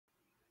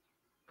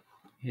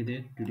Hey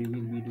there, today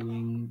we'll be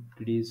doing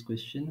today's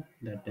question,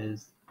 that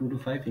is 2 to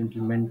 5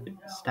 implement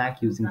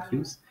stack using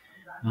queues.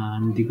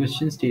 And the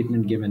question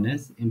statement given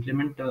is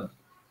implement a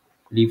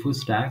LIFO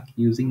stack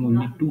using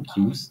only two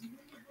queues.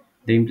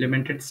 The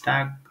implemented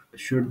stack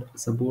should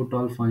support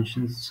all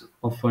functions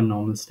of a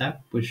normal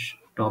stack: push,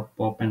 top,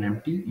 pop, and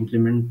empty.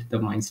 Implement the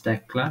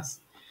myStack class,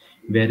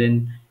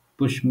 wherein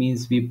push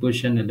means we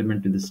push an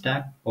element to the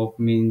stack, pop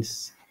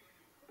means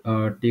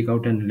take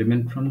out an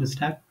element from the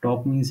stack,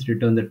 top means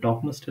return the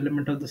topmost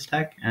element of the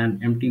stack,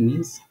 and empty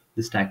means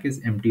the stack is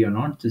empty or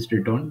not, just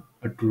return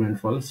a true and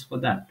false for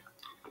that.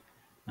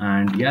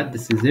 And yeah,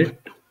 this is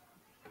it.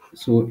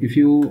 So if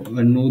you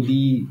know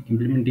the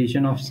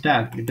implementation of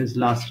stack, it is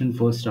last in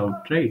first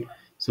out, right?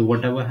 So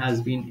whatever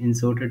has been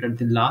inserted at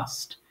the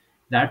last,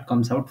 that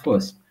comes out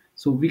first.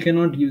 So we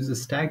cannot use a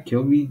stack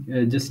here, we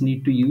just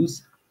need to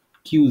use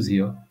queues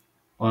here.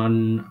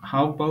 On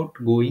how about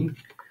going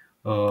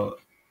uh,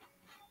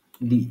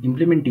 the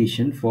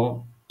implementation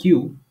for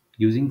queue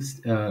using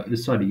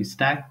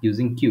stack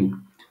using queue.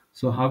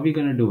 So how we're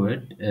going to do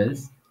it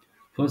is,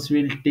 first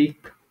we'll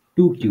take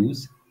two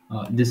queues.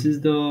 This is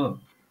the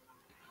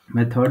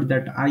method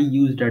that I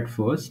used at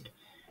first,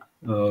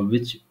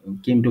 which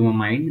came to my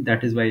mind.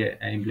 That is why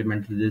I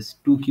implemented this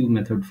two queue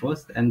method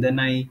first, and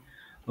then I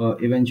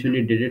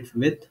eventually did it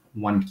with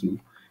one queue.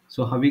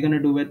 So how we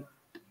gonna do with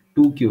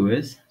two queue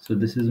is, so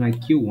this is my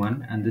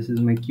q1 and this is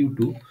my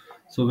q2.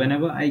 So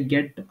whenever I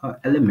get a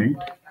element,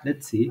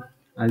 let's say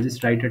I'll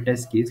just write a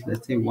test case.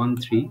 Let's say 1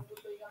 3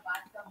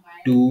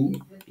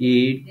 2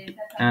 8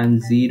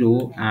 and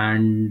 0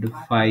 and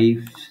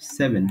 5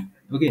 7.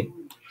 Okay,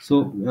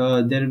 so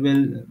there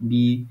will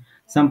be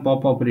some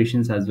pop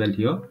operations as well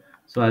here.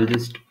 So I'll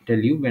just tell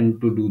you when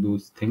to do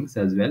those things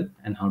as well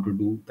and how to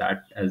do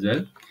that as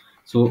well.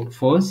 So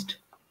first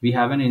we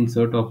have an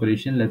insert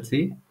operation, let's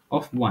say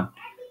of 1.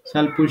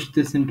 So I'll push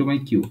this into my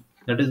queue,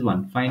 that is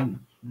 1, fine,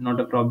 not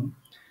a problem.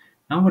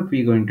 Now what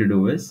we're going to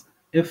do is,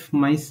 if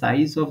my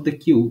size of the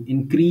queue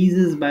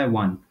increases by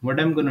 1, what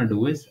I'm going to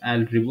do is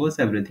I'll reverse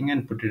everything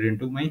and put it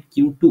into my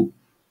queue 2.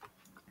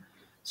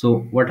 So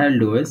what I'll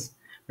do is,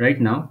 right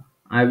now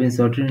I've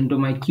inserted into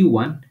my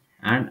q1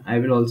 and I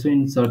will also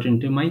insert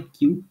into my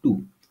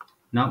q2.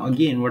 Now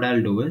again what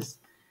I'll do is,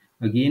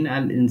 again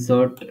I'll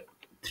insert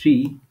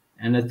 3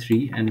 and a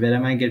 3. And where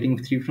am I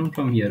getting 3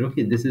 from here?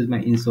 Okay, this is my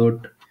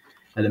insert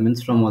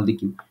elements from all the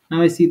queue.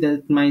 Now I see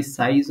that my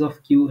size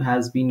of queue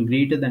has been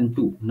greater than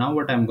 2. Now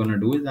what I'm gonna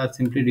do is I'll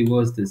simply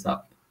reverse this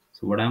up.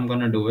 So what I'm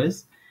gonna do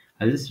is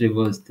I'll just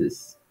reverse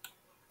this.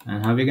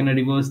 And how we're going to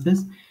reverse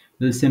this?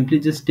 We'll simply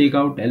just take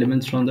out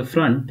elements from the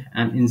front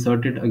and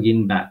insert it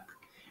again back.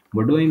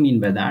 What do I mean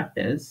by that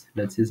is,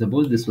 let's say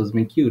suppose this was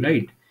my queue,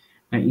 right?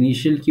 My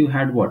initial queue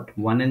had what?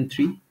 1 and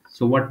 3.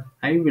 So what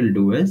I will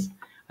do is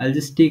I'll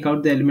just take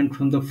out the element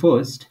from the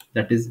first,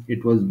 that is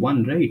it was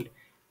 1, right?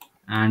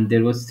 And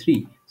there was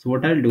 3. So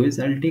what I'll do is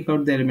I'll take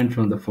out the element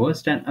from the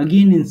first and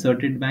again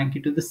insert it back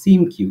into the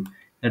same queue,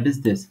 that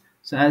is this.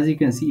 So as you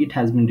can see, it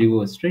has been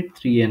reversed, right?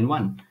 3 and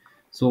 1.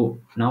 So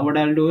now what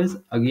I'll do is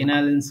again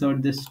I'll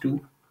insert this 2.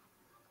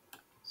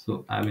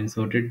 So I've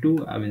inserted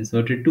 2, I've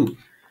inserted 2.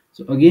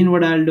 So again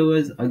what I'll do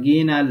is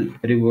again I'll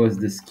reverse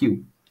this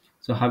queue.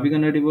 So how are we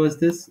going to reverse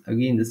this?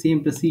 Again the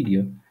same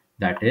procedure,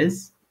 that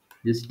is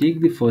just take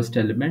the first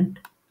element,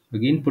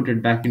 again put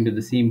it back into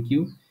the same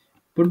queue,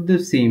 put the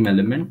same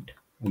element,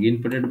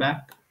 again put it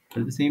back,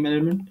 put the same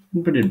element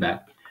and put it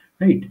back,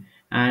 right?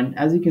 And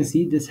as you can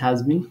see, this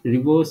has been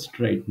reversed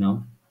right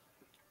now.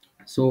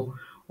 So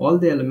all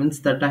the elements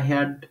that I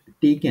had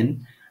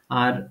taken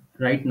are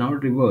right now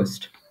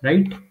reversed,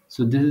 right?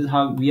 So this is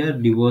how we are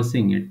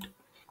reversing it.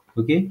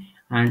 Okay,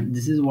 and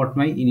this is what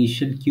my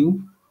initial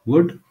queue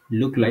would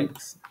look like.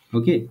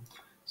 Okay,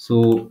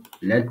 so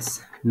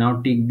let's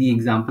now take the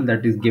example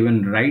that is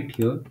given right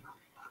here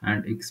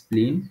and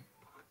explain.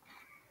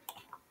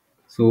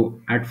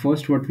 So at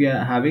first what we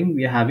are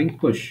having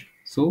push,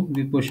 so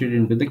we push it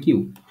into the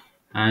queue.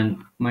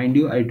 And mind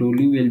you, I told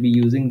you we'll be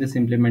using this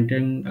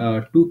implementing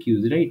two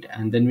queues, right?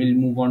 And then we'll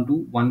move on to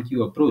one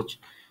queue approach.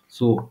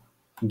 So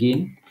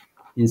again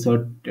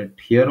insert it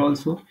here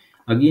also.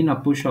 Again a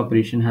push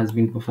operation has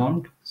been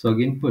performed, so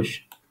again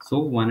push. So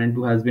 1 and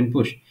 2 has been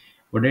pushed.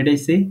 What did I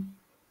say?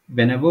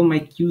 Whenever my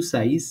queue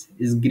size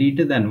is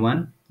greater than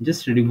 1,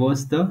 just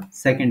reverse the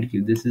second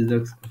queue. This is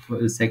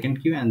the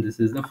second queue and this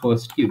is the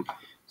first queue.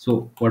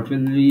 So what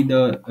will be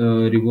the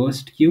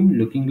reversed queue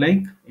looking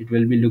like? It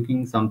will be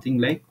looking something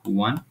like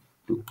 1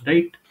 2,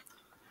 right?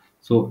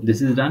 So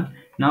this is done.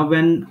 Now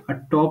when a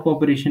top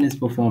operation is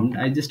performed,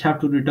 I just have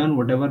to return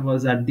whatever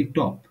was at the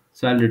top.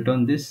 So I'll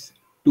return this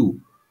 2,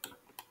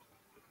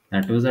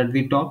 that was at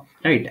the top,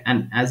 right?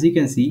 And as you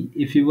can see,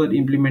 if you were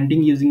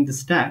implementing using the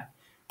stack,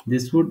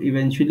 this would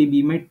eventually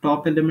be my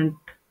top element,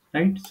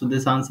 right? So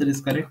this answer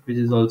is correct, which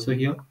is also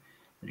here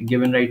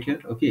given right here.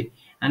 Okay,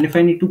 and if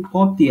I need to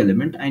pop the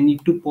element, I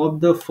need to pop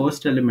the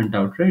first element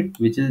out, right?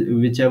 Which is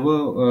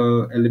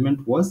whichever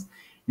element was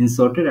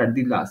inserted at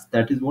the last,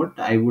 that is what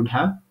I would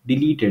have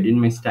deleted in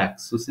my stack.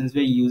 So since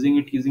we're using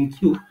it using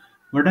queue,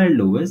 what I'll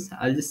do is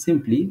I'll just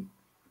simply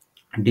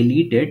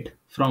delete it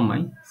from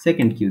my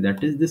second queue,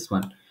 that is this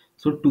one.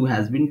 So 2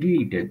 has been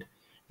deleted.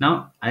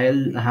 Now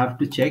I'll have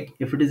to check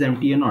if it is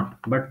empty or not,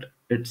 but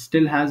it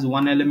still has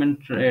one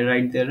element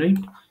right there, right?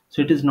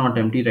 So it is not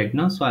empty right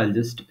now, so I'll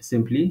just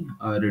simply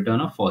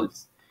return a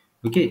false.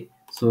 Okay,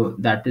 so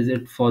that is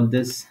it for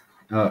this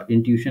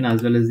intuition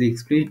as well as the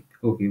explain.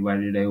 Okay, why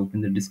did I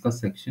open the discuss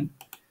section?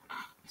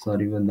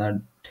 Sorry about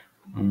that.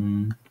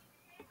 um,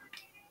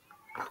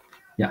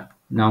 yeah,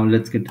 now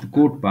let's get to the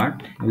code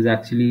part. I was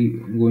actually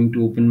going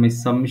to open my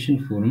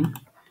submission forum.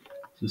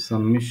 So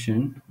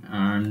submission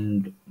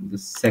and the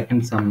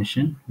second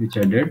submission which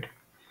I did.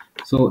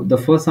 So the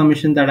first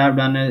submission that I've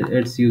done,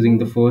 it's using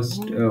the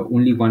first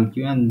only one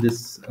queue, and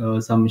this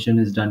submission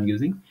is done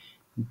using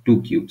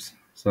two queues.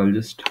 So I'll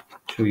just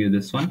show you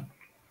this one.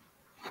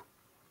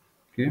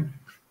 Okay.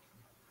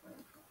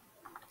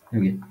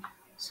 Okay,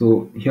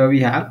 so here we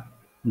have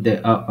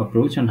the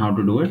approach and how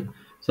to do it.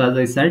 So as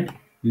I said,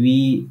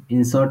 we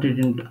insert it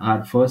into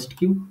our first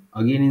queue,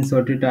 again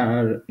insert it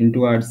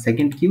into our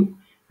second queue,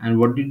 and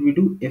what did we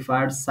do? If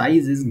our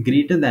size is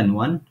greater than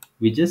 1,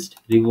 we just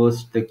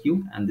reversed the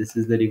queue, and this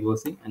is the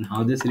reversing. And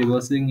how this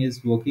reversing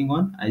is working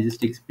on, I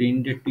just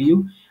explained it to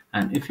you,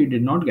 and if you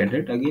did not get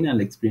it, again I'll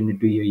explain it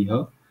to you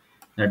here.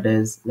 That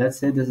is, let's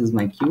say this is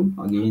my queue,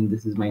 again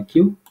this is my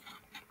queue,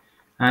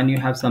 and you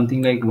have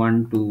something like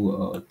 1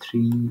 2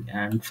 3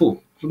 and 4.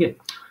 Okay,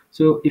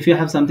 so if you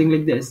have something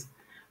like this,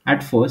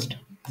 at first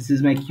this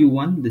is my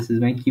q1, this is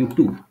my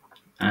q2,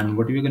 and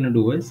what we're going to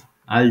do is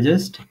I'll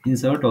just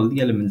insert all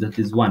the elements, that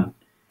is 1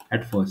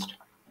 at first,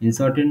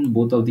 insert in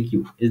both of the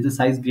queue. Is the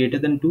size greater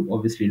than 2?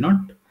 Obviously not.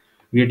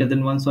 Greater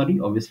than 1? Sorry,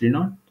 obviously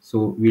not.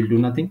 So we'll do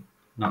nothing.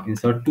 Now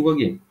insert 2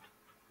 again.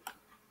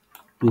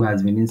 2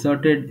 has been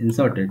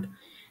inserted.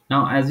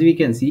 Now as we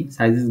can see,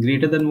 size is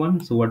greater than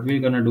 1, so what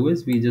we're gonna do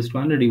is we just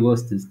want to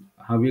reverse this.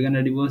 How we're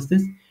gonna reverse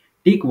this?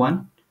 Take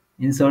 1,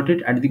 insert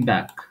it at the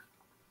back,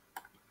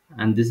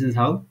 and this is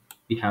how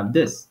we have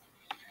this.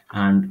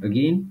 And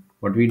again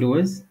what we do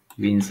is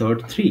we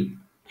insert 3.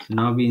 So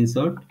now we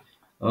insert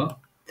a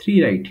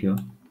 3 right here.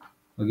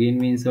 Again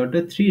we insert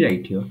a 3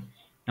 right here.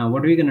 Now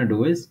what we're gonna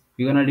do is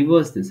we're gonna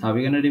reverse this. How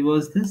we're gonna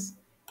reverse this?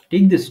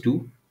 Take this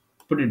 2,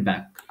 put it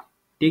back.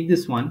 Take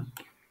this 1,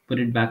 put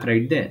it back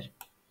right there.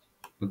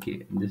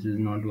 Okay, this is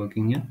not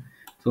working here.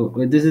 So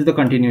this is the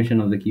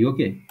continuation of the queue.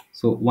 Okay,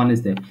 so 1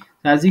 is there.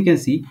 So as you can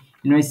see,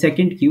 in my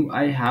second queue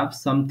I have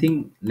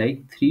something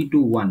like 3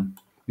 to 1,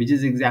 which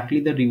is exactly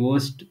the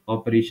reversed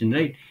operation,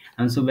 right?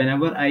 And so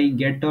whenever I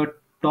get a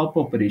top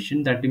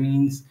operation, that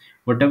means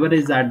whatever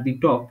is at the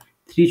top,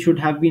 3 should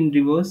have been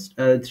reversed,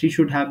 3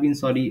 should have been,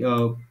 sorry,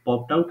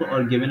 popped out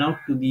or given out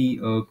to the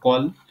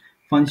call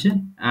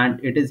function,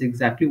 and it is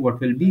exactly what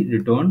will be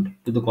returned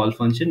to the call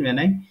function when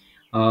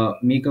I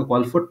make a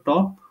call for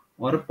top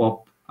or a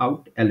pop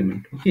out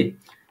element. Okay,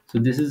 so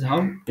this is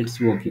how it's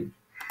working,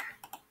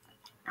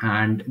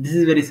 and this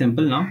is very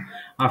simple. Now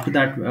after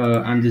that,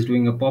 I'm just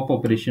doing a pop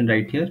operation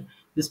right here.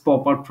 Just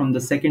pop out from the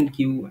second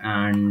queue,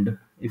 and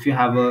if you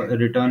have a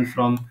return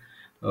from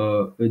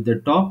with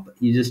the top,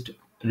 you just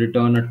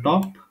return a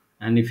top,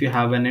 and if you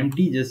have an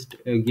empty, just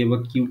give a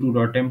q2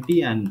 dot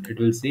empty, and it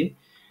will say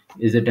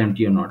is it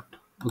empty or not.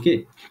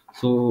 Okay,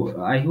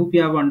 so I hope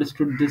you have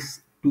understood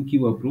this two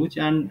queue approach,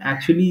 and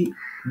actually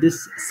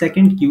this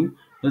second queue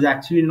was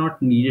actually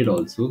not needed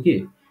also.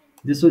 Okay,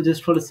 this was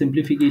just for a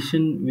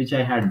simplification which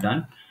I had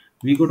done.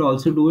 We could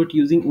also do it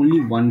using only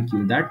one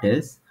queue. That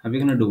is, how we're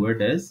gonna do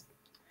it is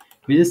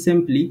we just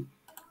simply,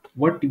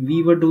 what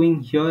we were doing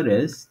here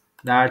is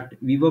that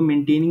we were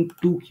maintaining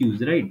two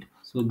queues, right?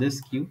 So this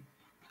queue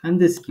and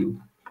this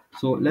queue.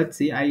 So let's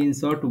say I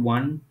insert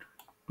 1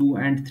 2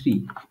 and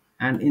 3,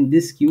 and in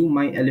this queue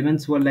my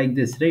elements were like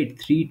this, right?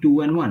 3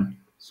 2 and 1.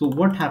 So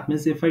what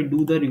happens if I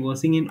do the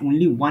reversing in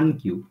only one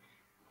queue?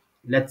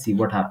 Let's see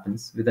what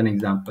happens with an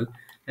example.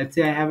 Let's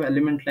say I have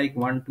element like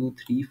 1 2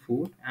 3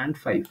 4 and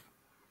 5.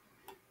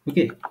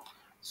 Okay,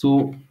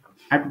 so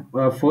at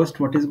first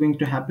what is going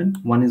to happen?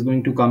 One is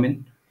going to come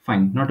in,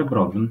 fine, not a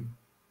problem.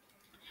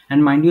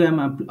 And mind you,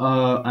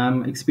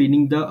 I'm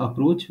explaining the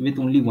approach with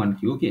only one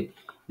queue. Okay,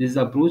 this is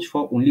approach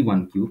for only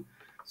one queue.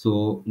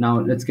 So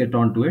now let's get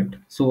on to it.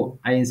 So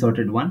I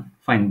inserted 1,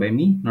 fine by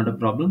me, not a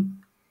problem.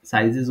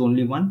 Size is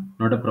only 1,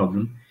 not a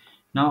problem.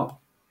 Now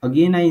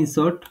again I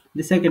insert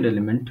the second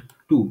element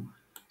 2.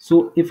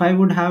 So if I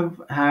would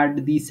have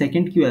had the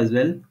second queue as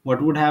well,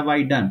 what would have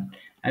I done?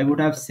 I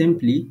would have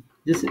simply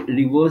just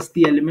reversed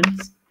the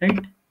elements, right?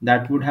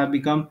 That would have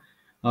become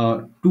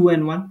 2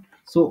 and 1.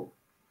 So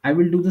I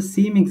will do the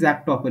same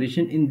exact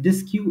operation in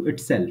this queue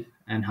itself.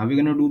 And how are we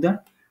going to do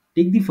that?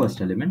 Take the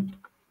first element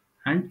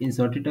and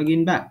insert it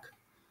again back.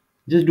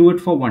 Just do it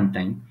for one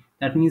time.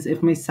 That means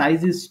if my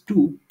size is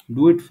 2,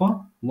 do it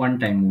for one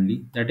time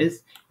only. That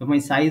is, if my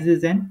size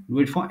is n, do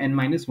it for n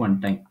minus 1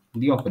 time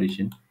the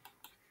operation.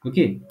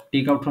 Okay,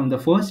 take out from the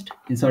first,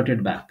 insert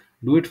it back.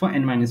 Do it for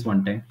n minus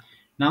 1 time.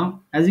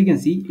 Now, as you can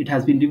see, it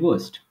has been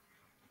reversed.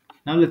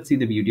 Now let's see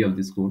the beauty of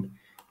this code.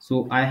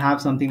 So I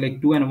have something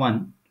like 2 and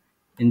 1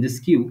 in this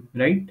queue,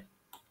 right?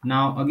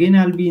 Now again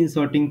I'll be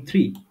inserting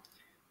 3.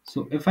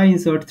 So if I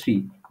insert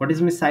 3, what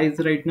is my size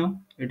right now?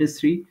 It is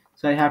 3.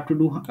 So I have to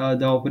do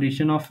the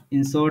operation of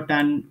insert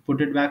and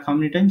put it back how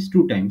many times?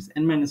 2 times,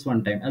 n minus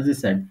 1 time, as I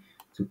said.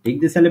 So take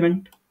this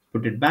element,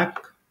 put it back,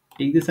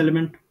 take this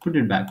element, put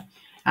it back.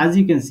 As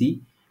you can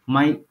see,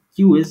 my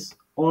queue is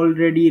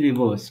already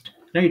reversed,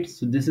 right?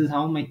 So this is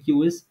how my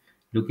queue is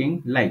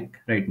looking like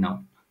right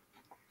now.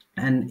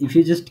 And if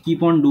you just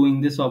keep on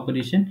doing this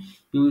operation,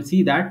 you will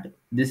see that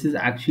this is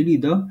actually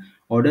the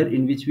order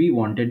in which we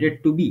wanted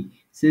it to be.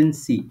 Since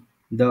see,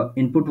 the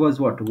input was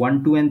what,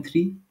 1 2 and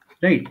 3,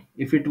 right?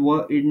 If we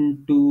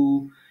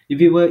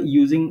were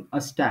using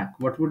a stack,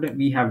 what would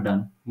we have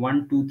done?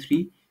 1 2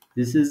 3.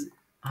 This is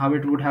how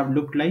it would have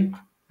looked like.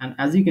 And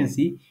as you can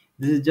see,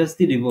 this is just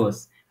the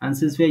reverse. And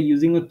since we are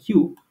using a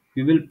queue,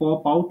 we will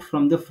pop out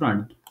from the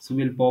front. So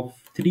we'll pop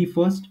 3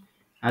 first,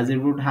 as it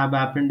would have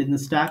happened in the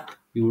stack.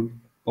 You would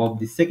pop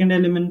the second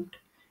element,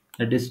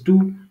 that is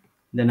 2,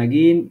 then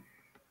again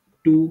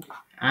 2,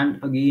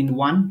 and again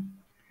 1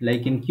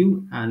 like in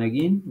queue, and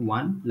again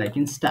 1 like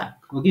in stack.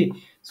 Okay,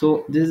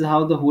 so this is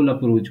how the whole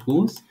approach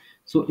goes.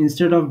 So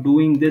instead of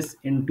doing this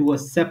into a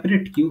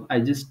separate queue, I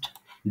just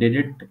did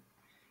it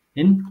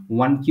in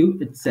one queue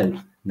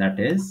itself, that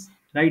is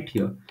right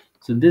here.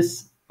 So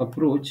this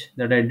approach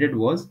that I did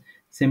was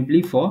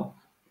simply for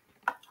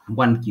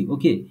one queue.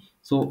 Okay,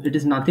 so it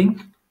is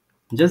nothing,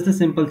 just the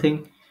simple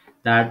thing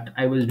that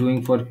I was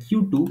doing for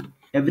q2.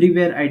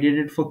 Everywhere I did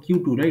it for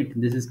q2, right?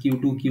 This is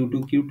q2 q2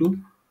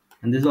 q2,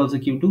 and this is also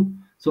q2.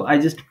 So I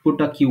just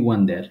put a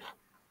q1 there.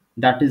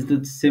 That is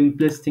the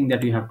simplest thing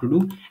that you have to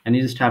do, and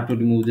you just have to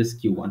remove this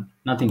q1,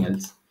 nothing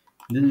else.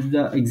 This is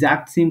the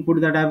exact same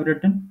code that I've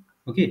written.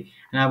 Okay,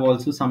 and I've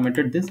also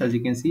submitted this, as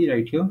you can see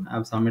right here.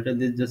 I've submitted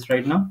this just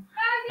right now,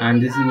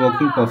 and this is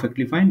working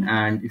perfectly fine.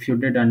 And if you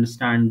did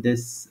understand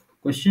this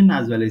question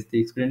as well as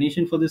the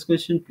explanation for this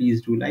question,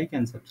 please do like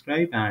and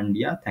subscribe. And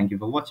yeah, thank you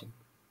for watching.